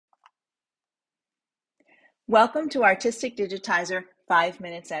Welcome to Artistic Digitizer 5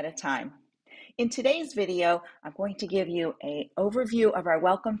 minutes at a time. In today's video, I'm going to give you an overview of our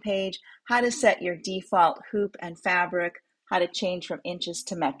welcome page, how to set your default hoop and fabric, how to change from inches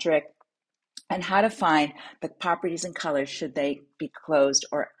to metric, and how to find the properties and colors should they be closed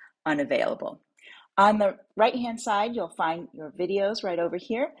or unavailable. On the right-hand side, you'll find your videos right over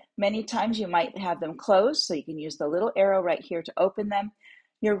here. Many times you might have them closed, so you can use the little arrow right here to open them.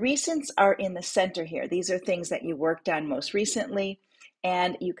 Your recents are in the center here. These are things that you worked on most recently,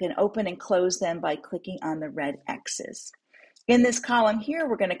 and you can open and close them by clicking on the red X's. In this column here,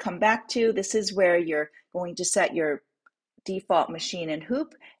 we're going to come back to, this is where you're going to set your default machine and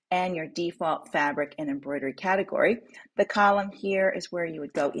hoop and your default fabric and embroidery category. The column here is where you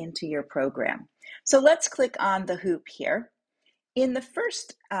would go into your program. So let's click on the hoop here. In the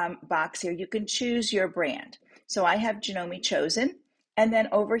first box here, you can choose your brand. So I have Janome chosen. And then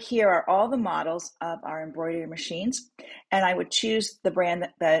over here are all the models of our embroidery machines. And I would choose the brand,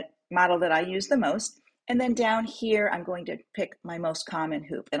 the model that I use the most. And then down here, I'm going to pick my most common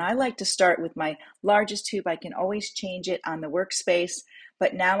hoop. And I like to start with my largest hoop. I can always change it on the workspace,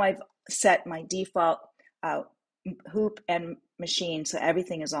 but now I've set my default hoop and machine, so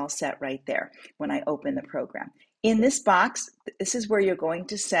everything is all set right there when I open the program. In this box, this is where you're going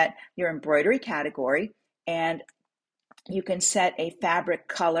to set your embroidery category, and you can set a fabric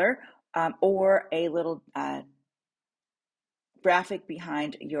color or a little graphic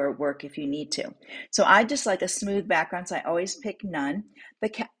behind your work if you need to. So I just like a smooth background, so I always pick none.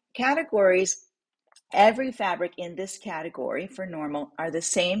 The categories, every fabric in this category for normal are the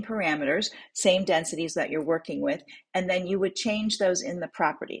same parameters, same densities that you're working with, and then you would change those in the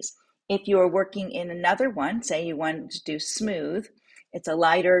properties. If you are working in another one, say you wanted to do smooth, it's a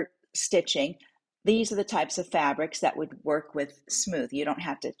lighter stitching, these are the types of fabrics that would work with smooth. You don't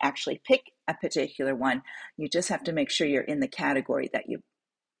have to actually pick a particular one. You just have to make sure you're in the category that you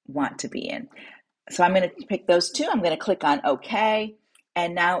want to be in. So I'm going to pick those two. I'm going to click on OK,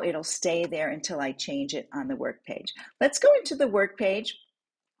 and now it'll stay there until I change it on the work page. Let's go into the work page.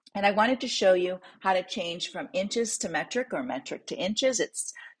 And I wanted to show you how to change from inches to metric or metric to inches.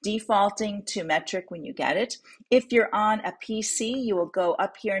 It's defaulting to metric when you get it. If you're on a PC, you will go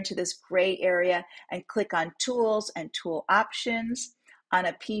up here into this gray area and click on Tools and Tool Options. On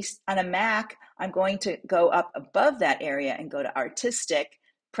a Mac, I'm going to go up above that area and go to Artistic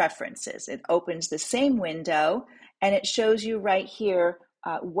Preferences. It opens the same window and it shows you right here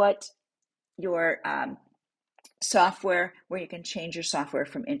what your software, where you can change your software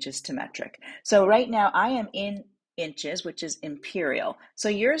from inches to metric. So right now I am in inches, which is imperial. So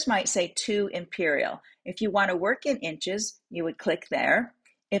yours might say 2 imperial. If you want to work in inches, you would click there.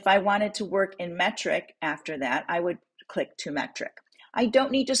 If I wanted to work in metric after that, I would click to metric. I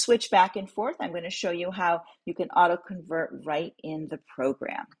don't need to switch back and forth. I'm going to show you how you can auto convert right in the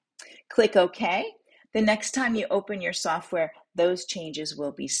program. Click OK. The next time you open your software, those changes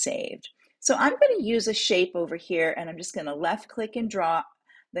will be saved. So I'm going to use a shape over here, and I'm just going to left click and draw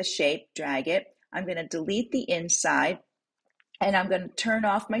the shape, drag it. I'm going to delete the inside, and I'm going to turn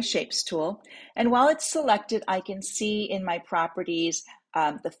off my shapes tool. And while it's selected, I can see in my properties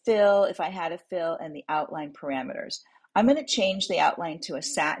the fill, if I had a fill, and the outline parameters. I'm going to change the outline to a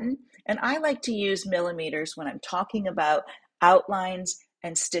satin, and I like to use millimeters when I'm talking about outlines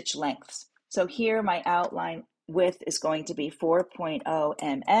and stitch lengths. So here my outline width is going to be 4.0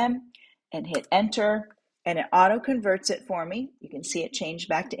 mm, and hit enter, and it auto converts it for me. You can see it changed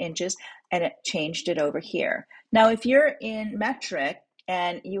back to inches, and it changed it over here. Now, if you're in metric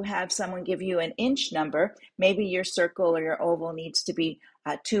and you have someone give you an inch number, maybe your circle or your oval needs to be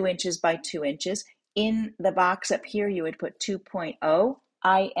 2 inches by 2 inches. In the box up here, you would put 2.0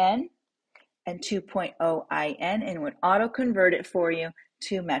 IN and 2.0 IN, and it would auto convert it for you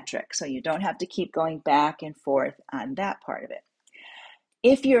to metric. So you don't have to keep going back and forth on that part of it.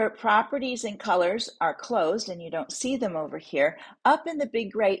 If your properties and colors are closed and you don't see them over here, up in the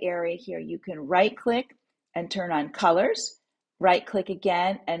big gray area here, you can right click and turn on colors, right click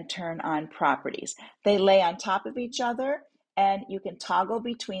again and turn on properties. They lay on top of each other and you can toggle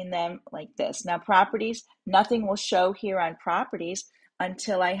between them like this. Now properties, nothing will show here on properties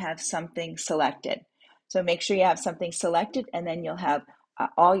until I have something selected. So make sure you have something selected, and then you'll have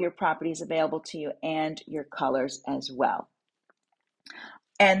all your properties available to you and your colors as well.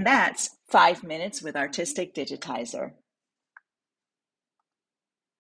 And that's 5 minutes with Artistic Digitizer.